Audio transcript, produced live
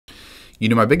You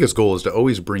know, my biggest goal is to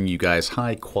always bring you guys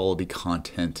high quality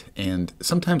content, and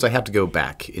sometimes I have to go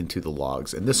back into the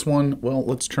logs. And this one, well,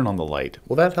 let's turn on the light.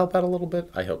 Will that help out a little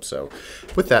bit? I hope so.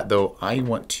 With that, though, I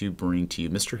want to bring to you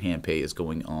Mr. Handpay is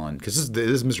going on, because this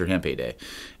is Mr. Handpay Day,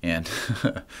 and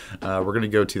we're going to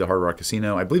go to the Hard Rock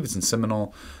Casino. I believe it's in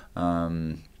Seminole.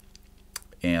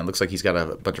 And looks like he's got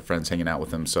a bunch of friends hanging out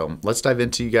with him. So let's dive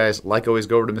into you guys. Like always,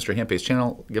 go over to Mr. Handpay's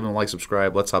channel. Give him a like,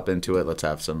 subscribe. Let's hop into it. Let's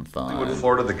have some fun. Hollywood,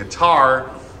 Florida, the guitar,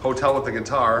 hotel with the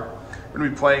guitar. We're going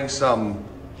to be playing some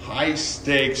high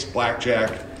stakes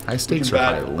blackjack. High stakes or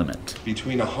high limit?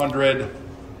 Between 100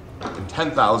 and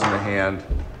 10,000 a hand.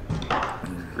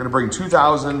 We're going to bring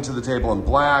 2,000 to the table in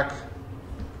black,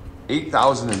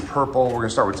 8,000 in purple. We're going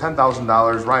to start with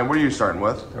 $10,000. Ryan, what are you starting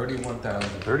with? $31,000.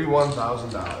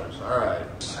 $31,000. All right.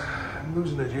 I'm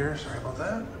losing it here. Sorry about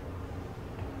that.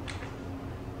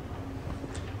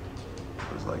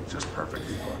 It was like just perfect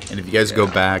before. And if you guys go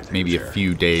back maybe a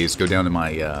few days, go down to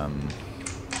my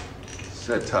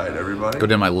sit tight, everybody. go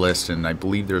down my list, and I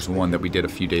believe there's one that we did a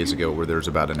few days ago where there's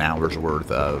about an hour's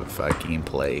worth of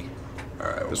gameplay. All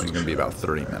right. This one's going to be about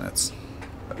 30 minutes.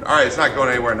 All right, it's not going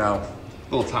anywhere now.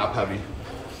 A little top heavy.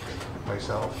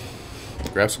 Myself.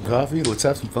 Grab some coffee. Let's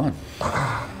have some fun.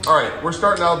 All right, we're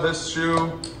starting out this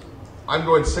shoe. I'm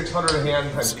going 600 a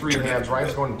hand times 3 hands.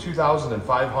 Ryan's going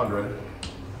 2,500.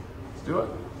 Let's do it.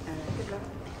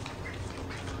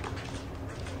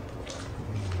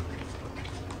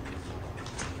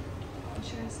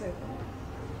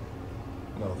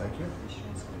 No, thank you.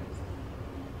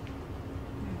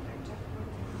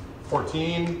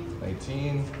 14,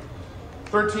 19,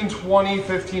 13, 20,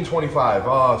 15, 25.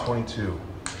 Oh, 22.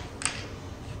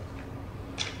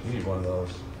 You need one of those.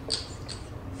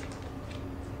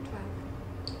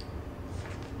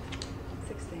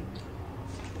 16.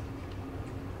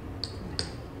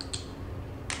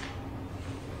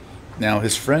 Now,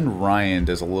 his friend Ryan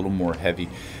does a little more heavy.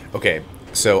 Okay,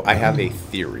 so I have a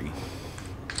theory,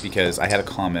 because I had a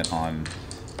comment on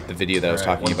the video that I was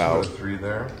talking about. 3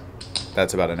 there.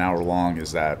 That's about an hour long,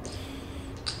 is that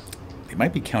they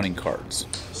might be counting cards.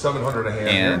 700 a hand.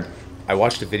 And here. I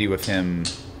watched a video of him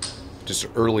just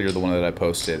earlier, the one that I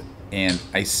posted, and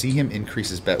I see him increase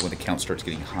his bet when the count starts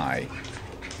getting high.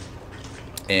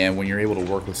 And when you're able to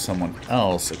work with someone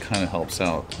else, it kind of helps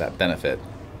out that benefit.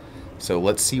 So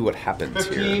let's see what happens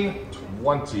 15, here.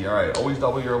 20. All right, always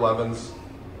double your 11s.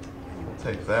 We'll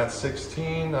take that.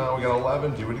 16. We got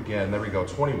 11. Do it again. There we go.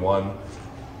 21.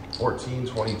 14,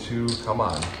 22. Come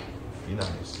on. Be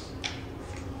nice.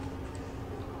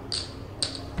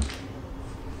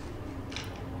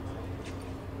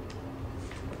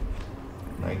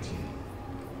 19.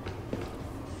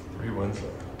 3 wins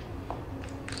there.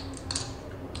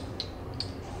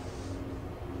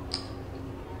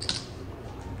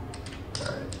 All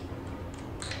right.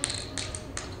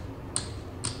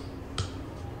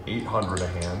 800 a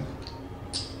hand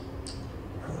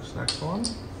for this next one.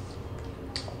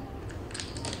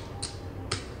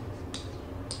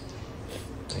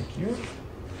 Thank you.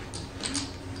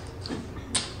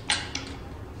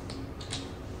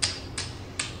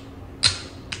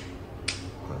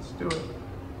 Let's do it.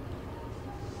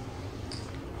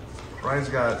 Ryan's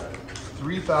got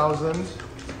 3,000,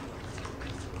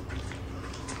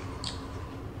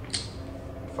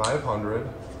 500.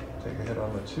 Take a hit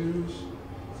on the 2s.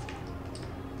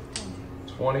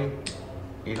 20,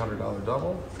 $800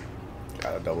 double.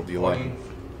 Got a double deal. 20,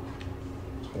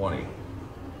 20.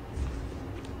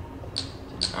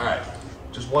 All right,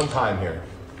 just one time here.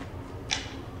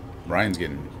 Ryan's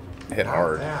getting hit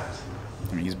hard. That.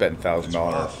 I mean, he's betting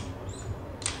 $1,000.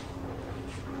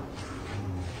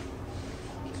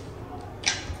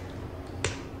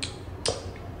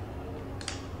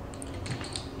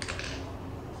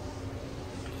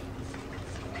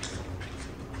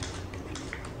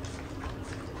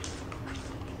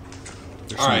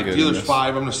 All right, dealer's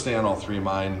 5. I'm gonna stand all 3 of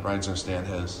mine. Ryan's gonna stand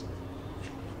his.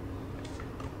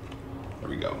 There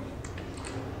we go.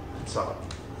 It's up.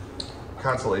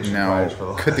 Consolation Now, prize for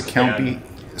the could the last count hand.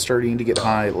 be starting to get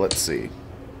high? Let's see.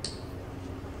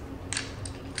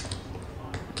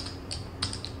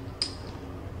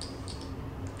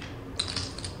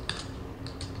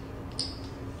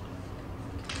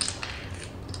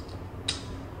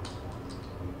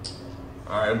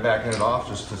 All right, I'm backing it off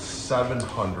just to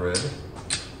 700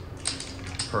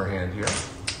 per hand here.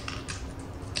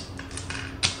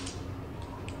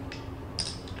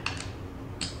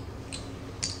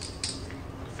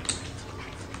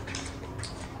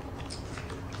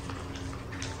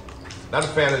 Not a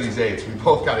fan of these 8s. We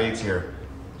both got 8s here.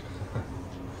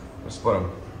 Let's split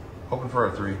them. Hoping for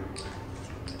a 3.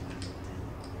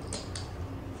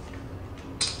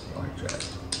 Jack.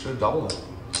 Should have doubled it.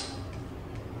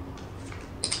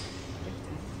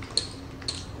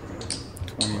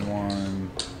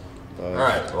 21. All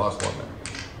right, we lost one there.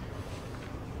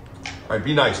 All right,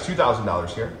 be nice. $2,000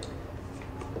 here.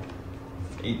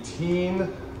 18.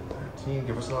 13.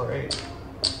 Give us another 8.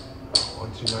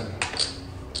 1, 2, 9.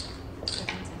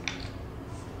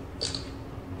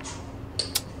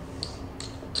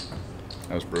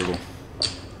 That was brutal.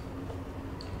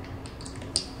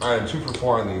 All right, 2 for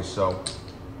 4 on these, so.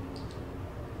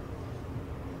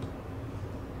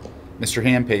 Mr.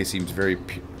 Handpay seems very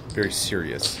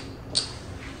serious.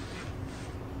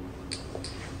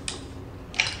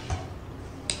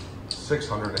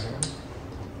 $600 a hand.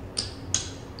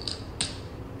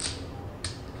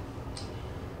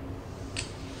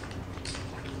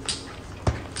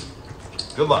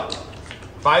 Good luck.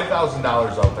 $5,000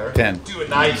 out there. 10. Do it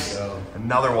nice.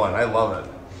 Another one. I love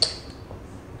it.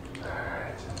 All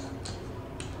right.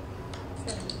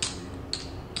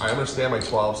 All right, I'm going to stay on my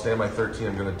 12, stay on my 13.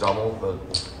 I'm going to double the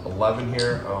 11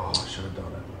 here. Oh, I should have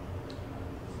done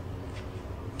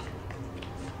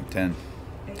it. 10.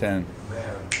 10.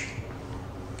 Man.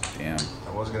 Damn.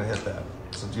 I was going to hit that.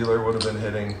 So dealer would have been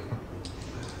hitting.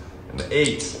 And the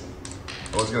 8.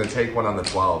 I was going to take one on the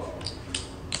 12.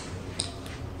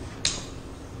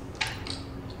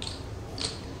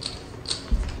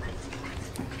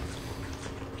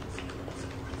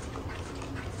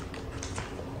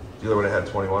 Dealer would have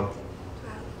had 21.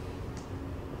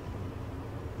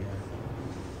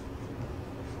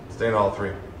 Staying all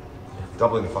 3.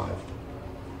 Doubling the 5.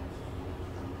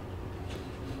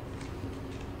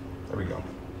 There we go.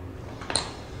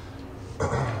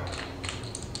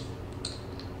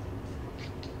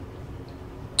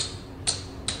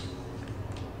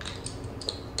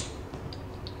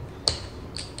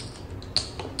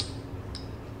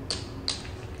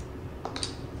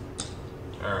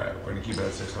 All right, we're gonna keep it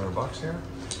at $600 here.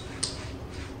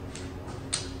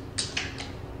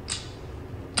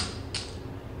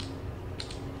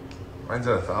 Mine's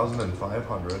at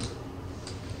 1,500.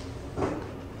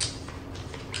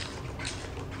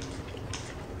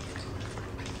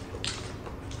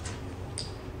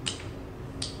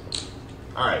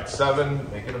 All right, 7.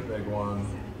 Make it a big one.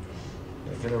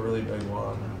 Make it a really big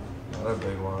one. Not a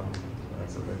big one.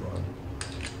 That's a big one.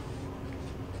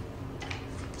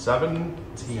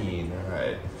 17. All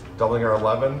right. Doubling our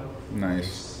 11.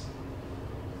 Nice.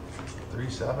 3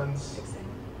 sevens.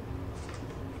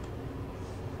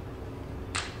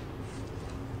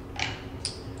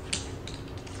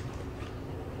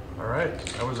 All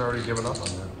right. I was already giving up on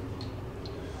that.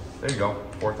 There you go.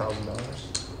 $4,000.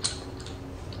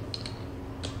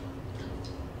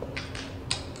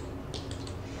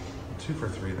 Two for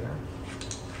 3 there.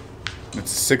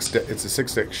 It's a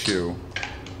 6-deck shoe.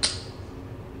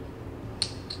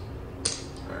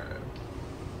 All right.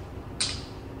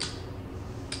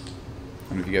 I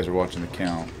don't know if you guys are watching the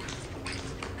count.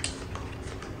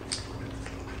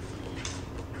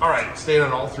 All right, staying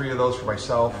on all 3 of those for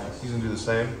myself. He's gonna do the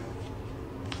same.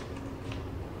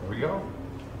 There we go.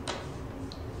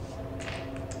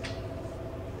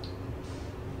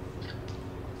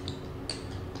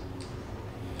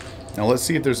 Now let's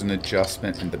see if there's an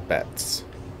adjustment in the bets.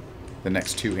 The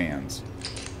next 2 hands.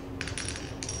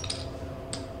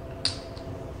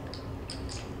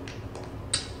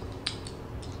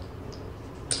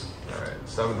 All right,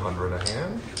 700 a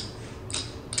hand.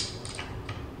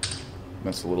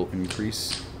 That's a little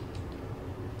increase.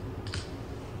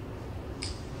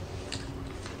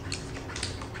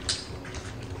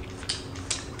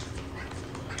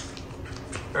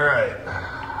 All right.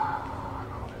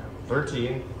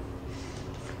 13.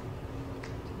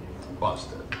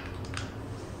 Busted.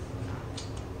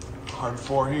 Hard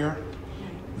 4 here.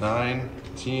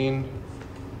 19.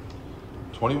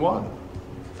 21.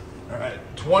 All right.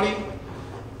 20.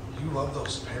 You love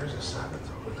those pairs of sevens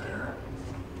over there.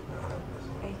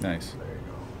 Nice. There you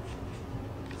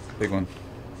go. Big one.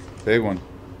 Big one.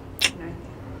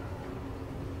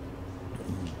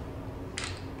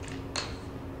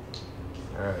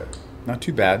 All right. Not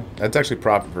too bad. That's actually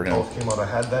profit for him. Both came out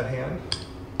ahead that hand.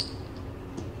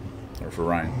 Or for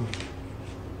Ryan.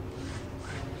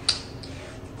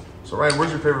 So Ryan,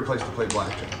 where's your favorite place to play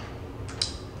blackjack?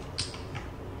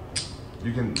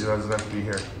 You can, it doesn't have to be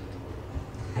here.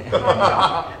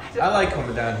 I like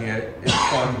coming down here. It's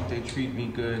fun. They treat me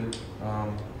good.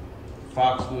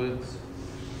 Foxwoods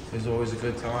is always a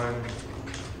good time.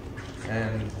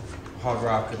 And Hard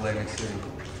Rock Atlantic City.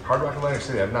 Hard Rock Atlantic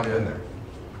City, I've not been there.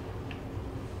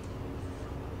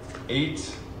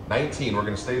 8, 19, we're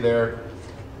gonna stay there.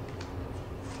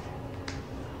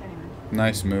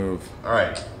 Nice move. All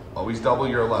right, Always double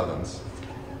your 11s.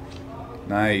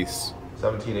 Nice.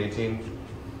 17, 18.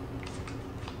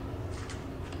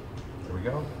 There we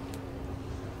go.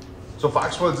 So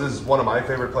Foxwoods is one of my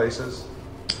favorite places.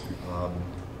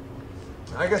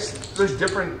 I guess there's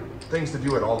different things to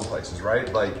do at all the places,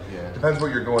 right? Like, depends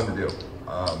what you're going to do.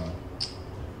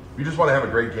 If you just want to have a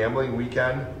great gambling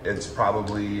weekend, it's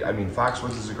probably, I mean,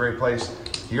 Foxwoods is a great place.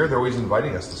 Here, they're always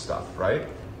inviting us to stuff, right?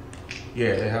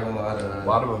 Yeah, they have a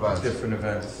lot of events. Different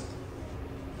events.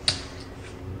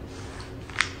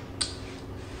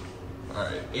 All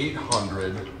right,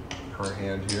 800 per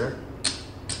hand here.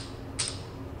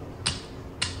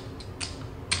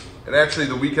 And actually,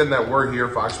 the weekend that we're here,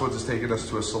 Foxwoods is taking us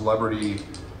to a celebrity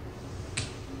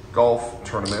golf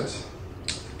tournament,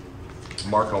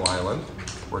 Marco Island.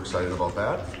 We're excited about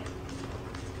that.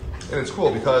 And it's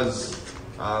cool because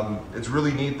it's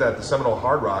really neat that the Seminole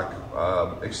Hard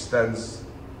Rock extends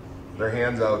their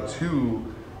hands out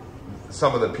to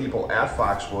some of the people at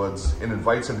Foxwoods and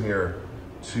invites them here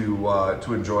to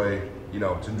enjoy,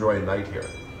 to enjoy a night here.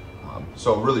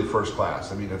 So really first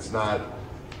class. I mean, it's not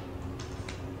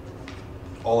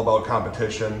all about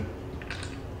competition.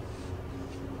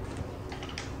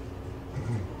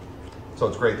 So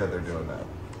it's great that they're doing that.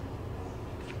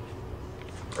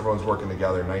 Everyone's working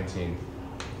together, 19.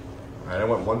 All right, I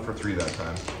went 1 for 3 that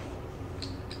time.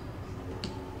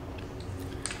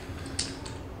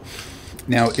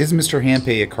 Now, is Mr.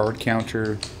 Hampay a card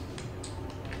counter?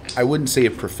 I wouldn't say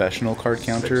a professional card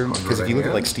counter, because if you look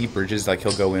at like Steve Bridges, like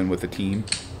he'll go in with a team.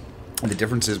 And the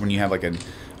difference is when you have like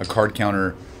a card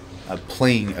counter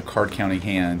playing a card counting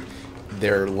hand,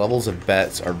 their levels of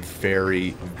bets are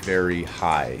very, very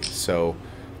high. So,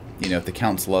 if the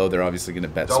count's low, they're obviously going to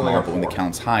bet small, but when the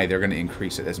count's high, they're going to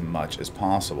increase it as much as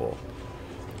possible.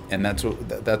 And that's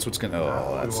what's going to,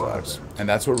 that sucks. And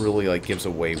that's what really like gives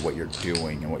away what you're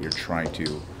doing and what you're trying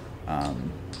to,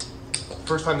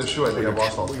 first time this show, I think I've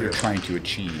lost all what 3. you're trying to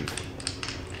achieve.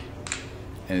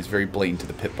 And it's very blatant to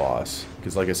the pit boss.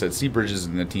 Because like I said, Steve Bridges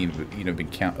and the team have been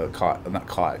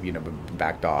but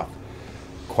backed off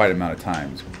quite a amount of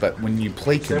times. But when you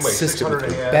play consistent with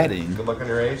your betting, good luck on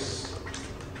your ace.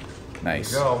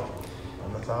 Nice. There you go.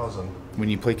 On the 1,000. When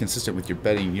you play consistent with your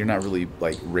betting, you're not really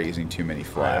like raising too many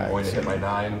flags. Right, I'm going to hit my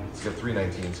 9. Let's get 3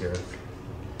 19s here.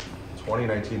 20,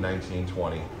 19, 19,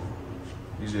 20.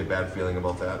 Usually a bad feeling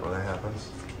about that when that happens.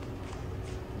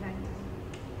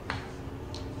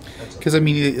 Because I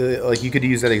mean, like you could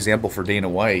use that example for Dana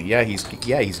White. Yeah, he's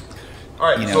all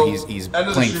right, he's playing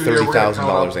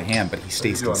 $30,000 a hand, but he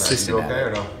stays consistent. You okay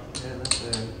or no? Yeah, that's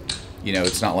it.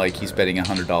 It's not like he's betting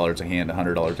 $100 a hand,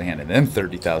 $100 a hand, and then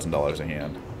 $30,000 a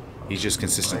hand. He's just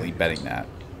consistently betting that.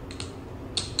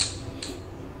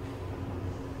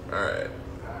 All right.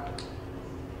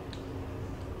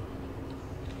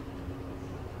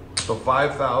 So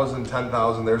 5,000,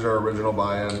 10,000. There's our original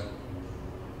buy-in.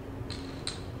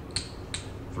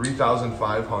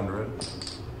 3,500.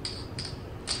 There's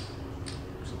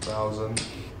 1,000.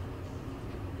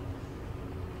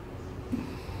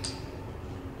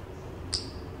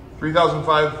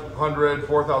 3,500,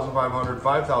 4,500,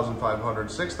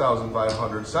 5,500,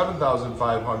 6,500,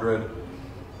 7,500,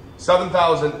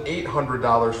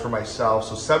 $7,800 for myself.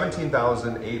 So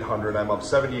 17,800. I'm up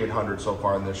 7,800 so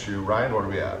far in this shoe. Ryan, what are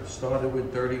we at? Started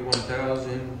with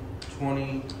 31,000,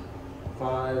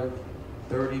 25,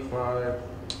 35,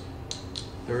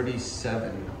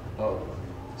 37. Oh,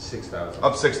 6,000.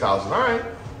 Up 6,000. All right.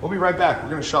 We'll be right back. We're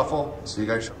going to shuffle. See you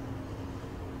guys.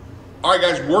 All right,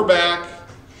 guys, we're back.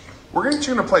 We're going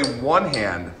to play one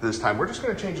hand this time. We're just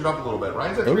going to change it up a little bit.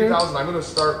 Ryan's at 3,000. I'm going to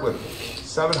start with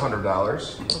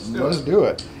 $700. Let's do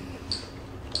it.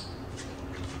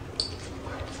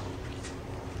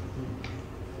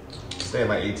 Stay at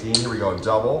my 18. Here we go.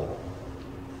 Double.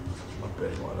 A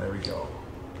big one. There we go.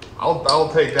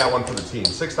 I'll take that one for the team.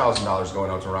 $6,000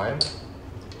 going out to Ryan.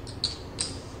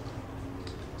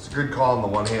 It's a good call on the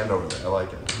one hand over there. I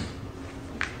like it.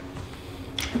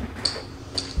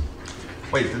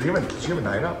 Wait, did you have a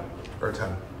 9 up or a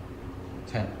 10?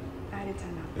 10. I had a 10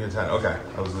 up. You had 10. Okay,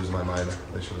 I was losing my mind.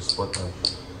 They should have split them.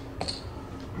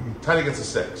 10 against a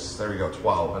 6. There we go.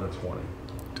 12 out of 20.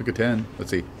 Took a 10.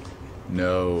 Let's see.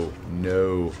 No.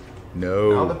 Now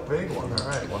the big one. All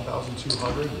right,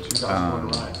 1,200 and 2,000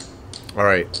 Ryan. All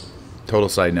right. Total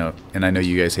side note, and I know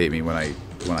you guys hate me when I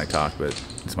talk, but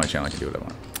it's my channel. I can do what I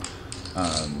want.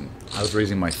 I was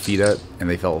raising my feet up, and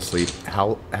they fell asleep.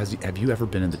 Have you ever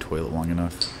been in the toilet long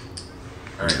enough?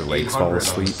 All right, your legs fall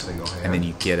asleep, and then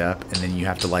you get up, and then you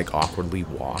have to like awkwardly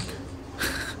walk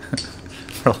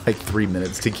for like 3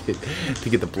 minutes to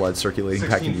get the blood circulating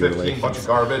back into your legs. Bunch of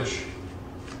garbage.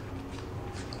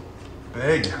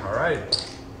 big. All right.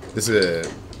 This is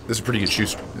a pretty good shoe.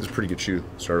 This is a pretty good shoe to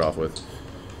start off with.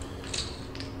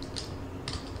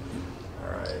 All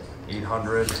right.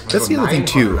 800. That's the other thing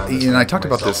too, and I talked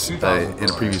about myself. this 2,000 in a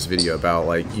for previous Ryan. video about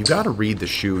like you got to read the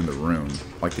shoe in the room,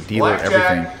 like the dealer,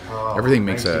 Blackjack. everything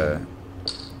makes 19.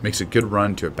 a good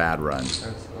run to a bad run. That's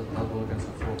a double against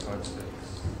a 4, 5, 6.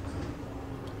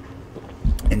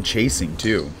 And chasing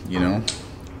too, you know.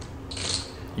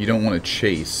 You don't want to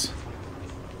chase.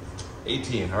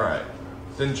 18. All right.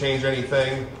 Didn't change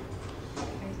anything.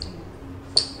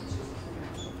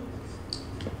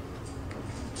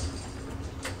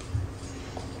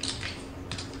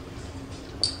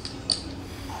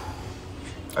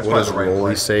 What does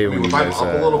Rolly say when you guys up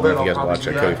a little bit, when you I'll guys watch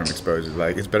probably do Cody that. from Exposed? It's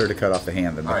like it's better to cut off the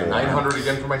hand than the All right, whole arm. 900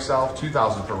 again for myself,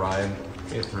 2,000 for Ryan.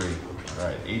 Hit 3. All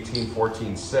right, 18,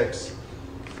 14, 6.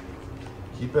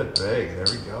 Keep it big. There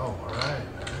we go. All right, all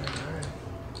right, all right.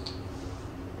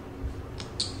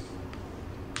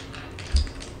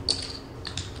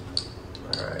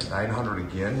 All right, 900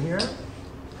 again here.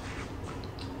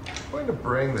 I'm going to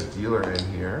bring the dealer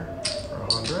in here for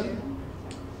 100.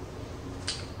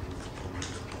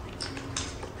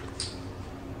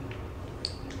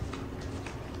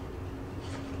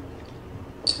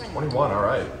 $21, all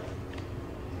right.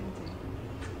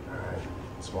 All right,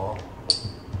 small.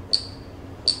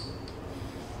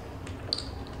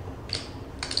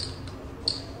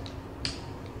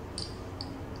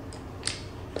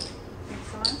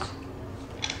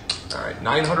 All right,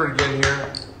 900 again here.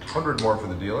 100 more for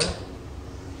the dealer.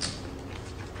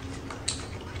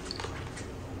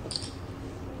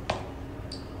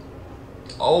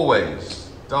 Always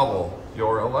double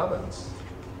your 11s.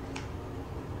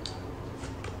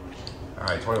 All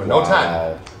right, 21. No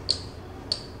 10.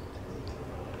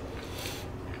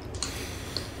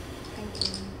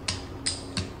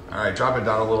 All right, drop it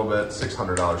down a little bit.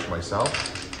 $600 for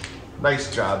myself.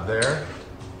 Nice job there.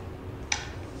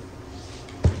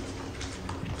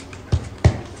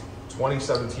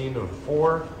 2017 to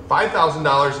 4.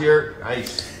 $5,000 here.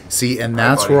 Nice. See, and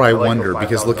that's buddy. where I I like wonder those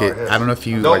because look $5,000 at hits. I don't know if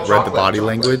you No, like read the chocolate, body chocolate.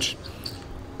 language,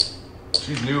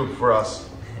 She's new for us.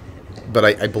 but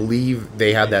I believe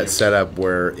they had that set up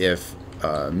where if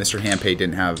Mr. Handpay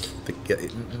didn't have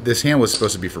this hand was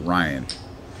supposed to be for Ryan.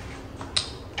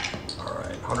 All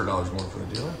right, $100 more for the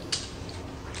dealer.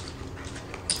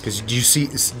 Because you see,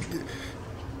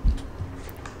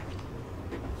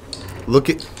 look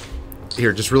at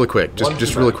here, just really quick,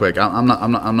 just really quick. I'm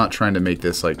not trying to make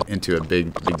this like into a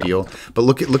big deal, but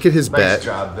look at his Nice bet.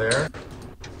 job there.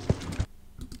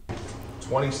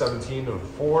 2017 to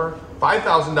 4.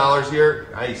 $5,000 here.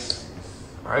 Nice.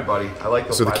 All right, buddy. I like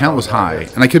those. So the count was $5,000 high,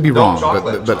 hits. and I could be No, wrong,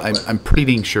 chocolate, but chocolate. I'm pretty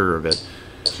dang sure of it.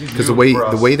 She's Because the new for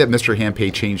us. way that Mr.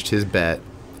 Handpay changed his bet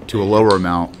to a lower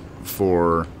amount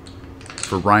for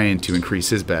Ryan to increase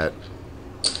his bet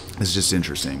is just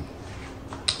interesting.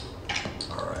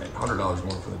 All right, $100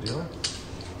 more for the dealer.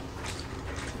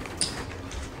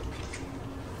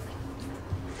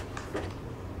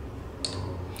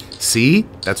 See,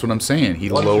 that's what I'm saying. He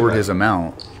One lowered too his many.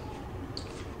 amount.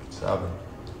 7.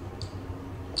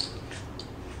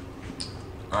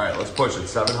 All right, let's push it.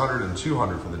 700 and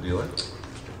 200 for the dealer.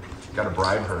 Got to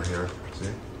bribe her here. See?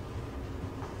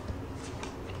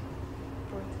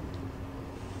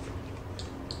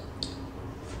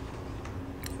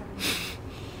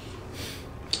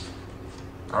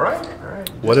 All right, all right.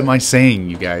 What am I saying,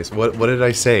 you guys? What did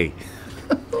I say?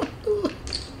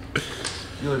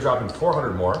 Dealer dropping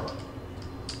 400 more.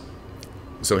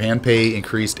 So Handpay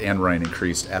increased and Ryan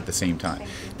increased at the same time.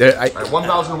 There, All right,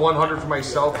 1,100 for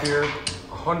myself here.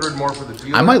 100 more for the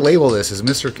dealer. I might label this as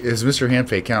Mr.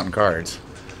 Handpay counting cards.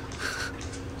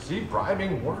 See,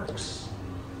 bribing works.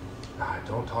 Ah,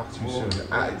 don't talk too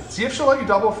soon. See if she'll let you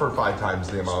double for 5 times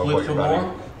the amount of what Split you're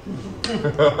for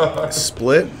betting. more?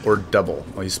 Split or double?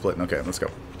 Oh, he's splitting. Okay, let's go.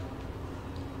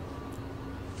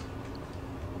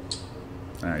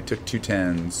 All right, took 2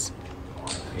 10s.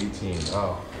 18.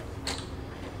 Oh.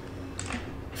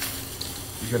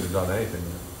 You couldn't have done anything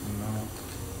there. No.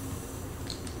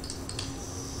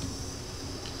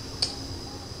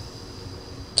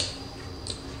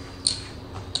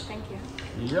 Thank you.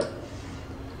 Yep.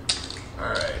 All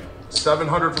right.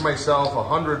 700 for myself,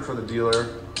 100 for the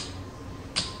dealer.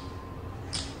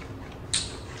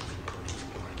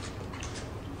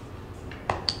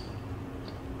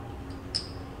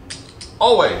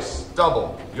 Always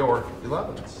double your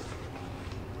 11s.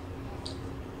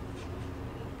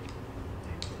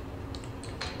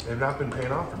 They've not been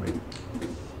paying off for me.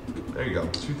 There you go.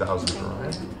 2,000 for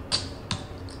Ryan.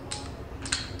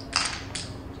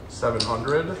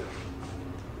 700.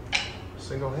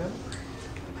 Single hand.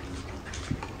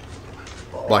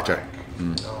 Blackjack.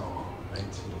 No, 19.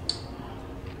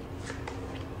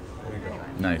 There you go.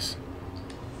 Nice.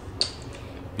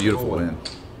 Beautiful Cool. win.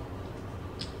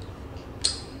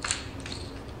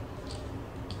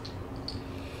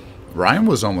 Ryan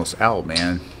was almost out,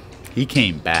 man. He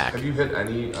came back. Have you hit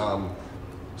any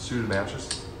suited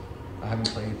matches? I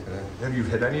haven't played today. Have you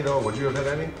hit any though? Would you have hit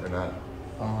any or not?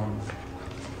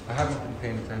 I haven't been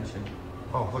paying attention.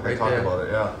 Oh, look, I Right talked there. about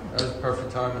it. Yeah. That was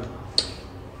perfect timing.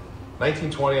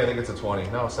 1920, I think it's a 20.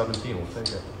 No, 17. We'll take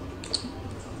it.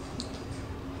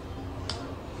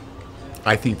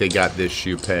 I think they got this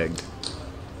shoe pegged.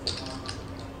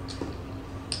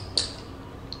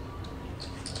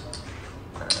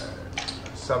 Okay.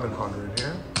 700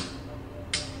 here.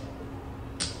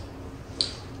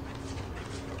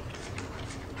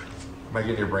 Am I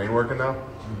getting your brain working now?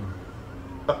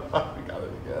 We got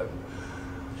it again.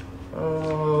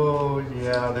 Oh,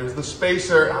 yeah, there's the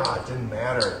spacer. Ah, it didn't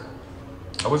matter.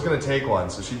 I was going to take one,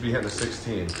 so she'd be hitting a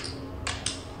 16.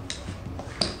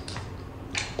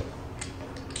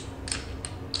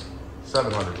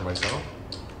 $700 for myself.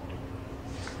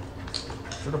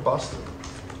 Should have busted,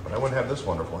 but I wouldn't have this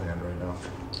wonderful hand right now.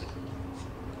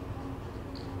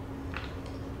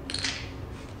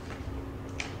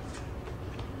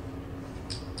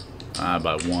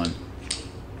 About one.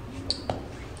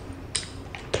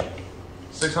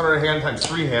 600 a hand times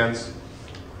 3 hands.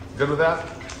 Good with that?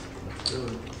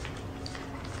 Good.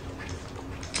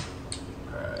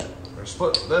 Alright, we're gonna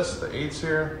split this, the 8s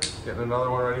here. Getting another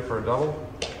one ready for a double.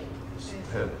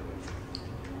 Hit.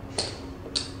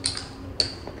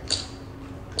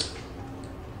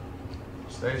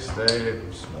 Stay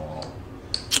small.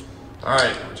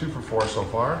 Alright, 2 for 4 so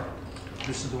far.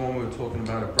 This is the one we were talking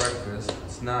about at breakfast.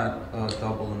 It's not a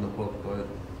double in the book, but I'm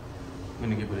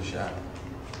gonna give it a shot.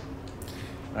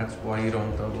 That's why you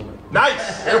don't double it.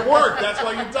 Nice! It worked! That's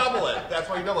why you double it. That's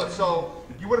why you double it. So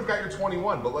you would have got your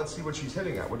 21, but let's see what she's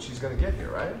hitting at, what she's gonna get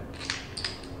here, right?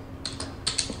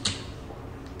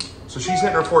 So she's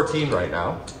hitting her 14 right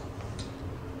now.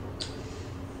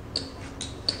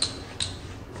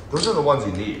 Those are the ones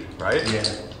you need, right? Yeah.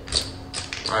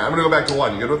 All right, I'm gonna go back to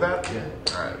 1. You good with that? Yeah.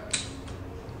 All right.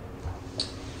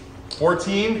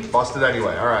 14, busted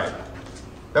anyway. All right.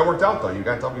 That worked out though. You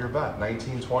got double your bet.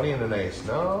 19, 20, and an ace.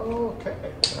 No,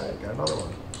 okay. All right, got another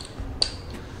one.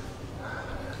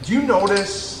 Do you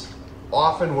notice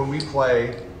often when we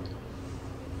play,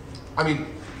 I mean,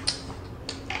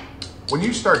 when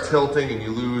you start tilting and you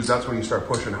lose, that's when you start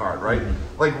pushing hard, right?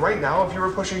 Like right now, if you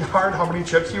were pushing hard, how many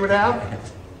chips you would have?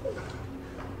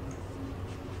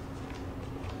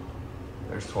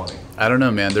 There's 20. I don't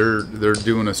know, man. They're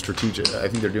doing a strategic. I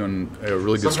think they're doing a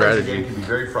really good Sometimes the strategy. game can be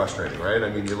very frustrating, right? I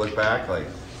mean, you look back like,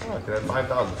 oh, I could have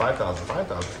 5,000, 5,000,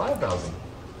 5,000, 5,000.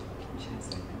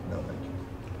 No, thank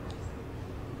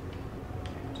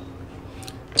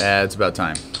you. It's about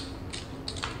time.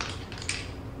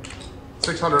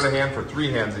 600 a hand for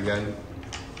 3 hands again.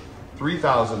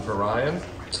 3,000 for Ryan.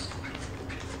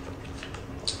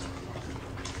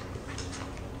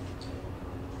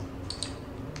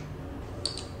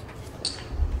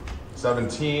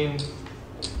 $17,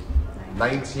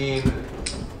 19.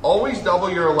 Always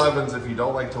double your 11s if you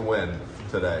don't like to win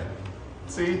today.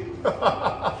 See?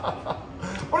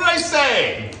 What did I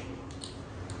say?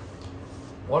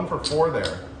 1 for 4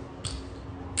 there.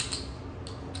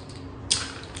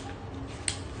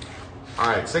 All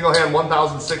right, single hand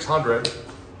 1,600.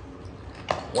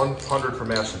 100 for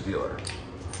master dealer.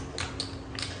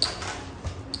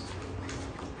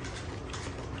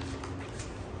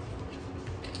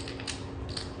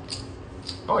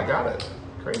 Oh, I got it.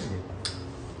 Crazy.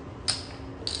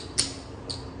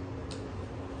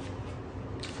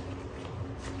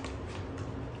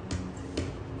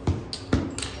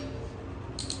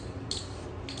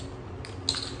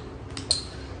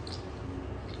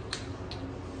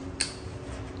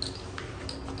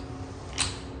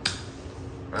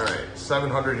 All right,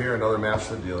 700 here, another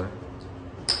master dealer.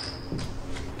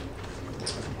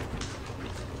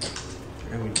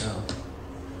 There we go.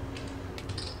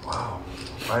 Wow.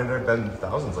 I've never been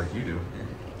thousands like you do.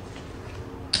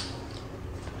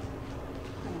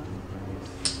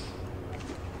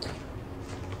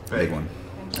 Big one.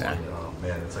 Yeah. Oh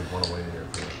man, it's like one away here.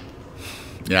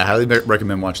 Yeah, I highly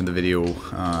recommend watching the video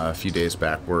a few days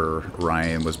back where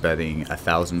Ryan was betting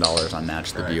 $1,000 on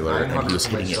Match the All right, Dealer, and he 900 was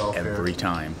for hitting it myself every here.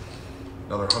 time.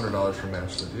 Another $100 for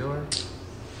match the dealer.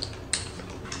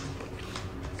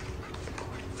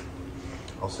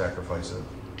 I'll sacrifice it.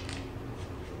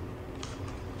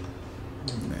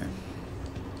 Man.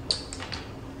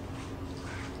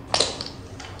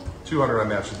 200 on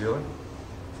match the dealer.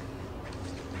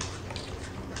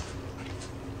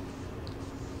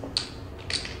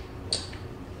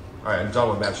 All right, I'm done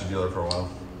with Match the Dealer for a while.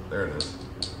 There it is.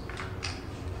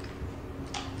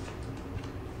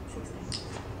 16.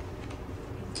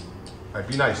 All right,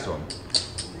 be nice to him.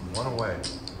 One away.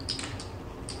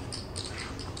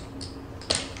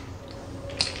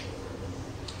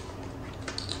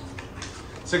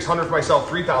 $600 for myself,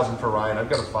 $3,000 for Ryan. I've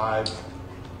got a 5,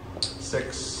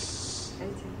 6.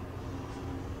 18.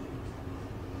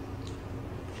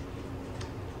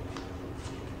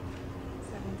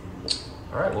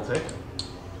 All right, we'll take it.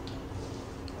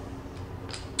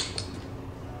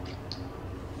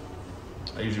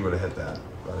 I usually would have hit that,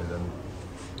 but I didn't.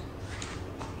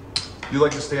 You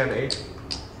like to stay on 8?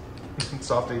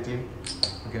 Soft 18?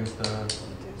 Against the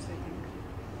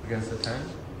 10?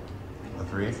 A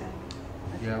 3?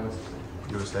 Yeah, I was.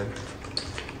 You would have stayed?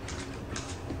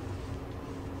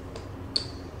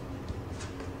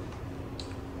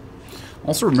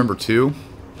 Also remember too,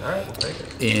 All right, we'll take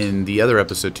it. in the other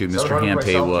episode too, Mr. 700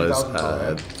 Handpay myself, was 2,000 for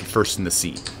Ryan. first in the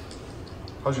seat.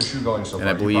 How's your shoe going so far? And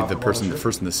I You believe the profitable in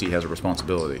first in the seat has a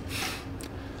responsibility.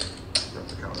 You have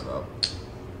to count it up.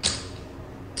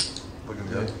 Looking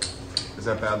good. Is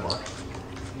that bad luck?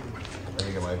 I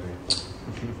think it might be.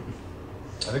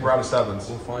 I think we're out of 7s.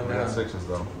 We'll find We got out. 6s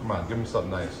though. Come on, give me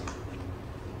something nice.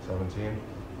 17.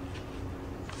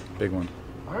 Big one.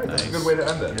 All right, that's a Nice. good way to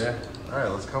end it. Yeah. All right,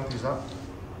 let's count these up.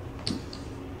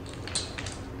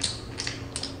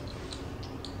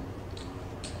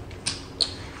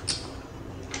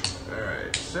 All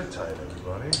right, sit tight,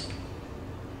 everybody.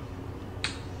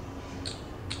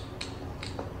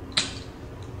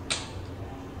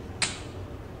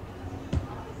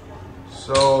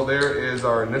 So there is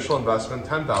our initial investment,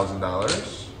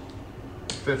 $10,000,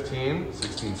 15,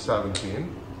 16,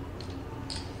 17.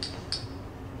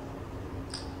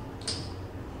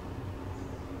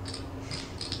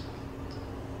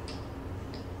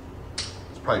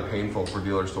 It's probably painful for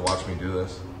dealers to watch me do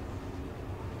this.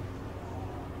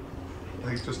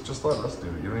 Like, just let us do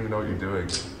it. You don't even know what you're doing.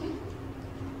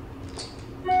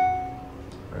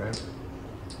 Right?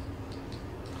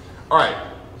 All right.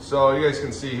 So you guys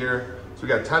can see here. So we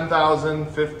got 10,000,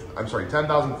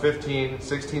 10,000, 15,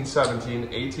 16, 17,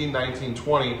 18, 19,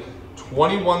 20,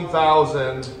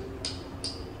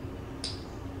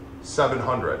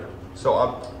 21,700. So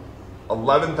up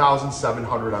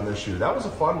 11,700 on this shoe. That was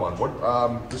a fun one.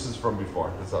 What? This is from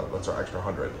before. That's our extra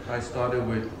 100. I started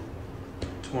with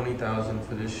 20,000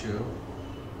 for this shoe,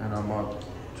 and I'm up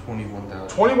 21,000.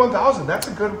 21,000. That's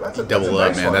a good. That's a Double that's a up,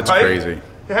 nice man. one, That's right? crazy.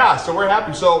 Yeah. So we're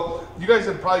happy. So you guys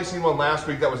have probably seen one last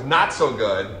week that was not so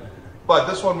good, but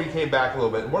this one we came back a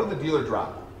little bit. What did the dealer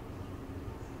drop?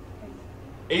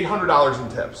 $800 in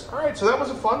tips. All right. So that was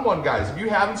a fun one, guys. If you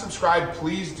haven't subscribed,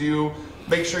 please do.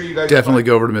 Make sure you guys Definitely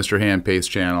go over to Mr. Handpay's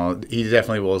channel. He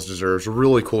definitely well deserves.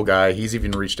 Really cool guy. He's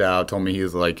even reached out, told me he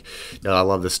was like, I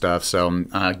love this stuff. So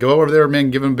go over there, man.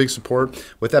 Give him big support.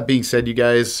 With that being said, you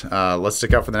guys, let's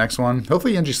stick out for the next one.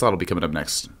 Hopefully, NG Slot will be coming up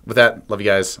next. With that, love you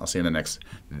guys. I'll see you in the next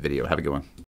video. Have a good one.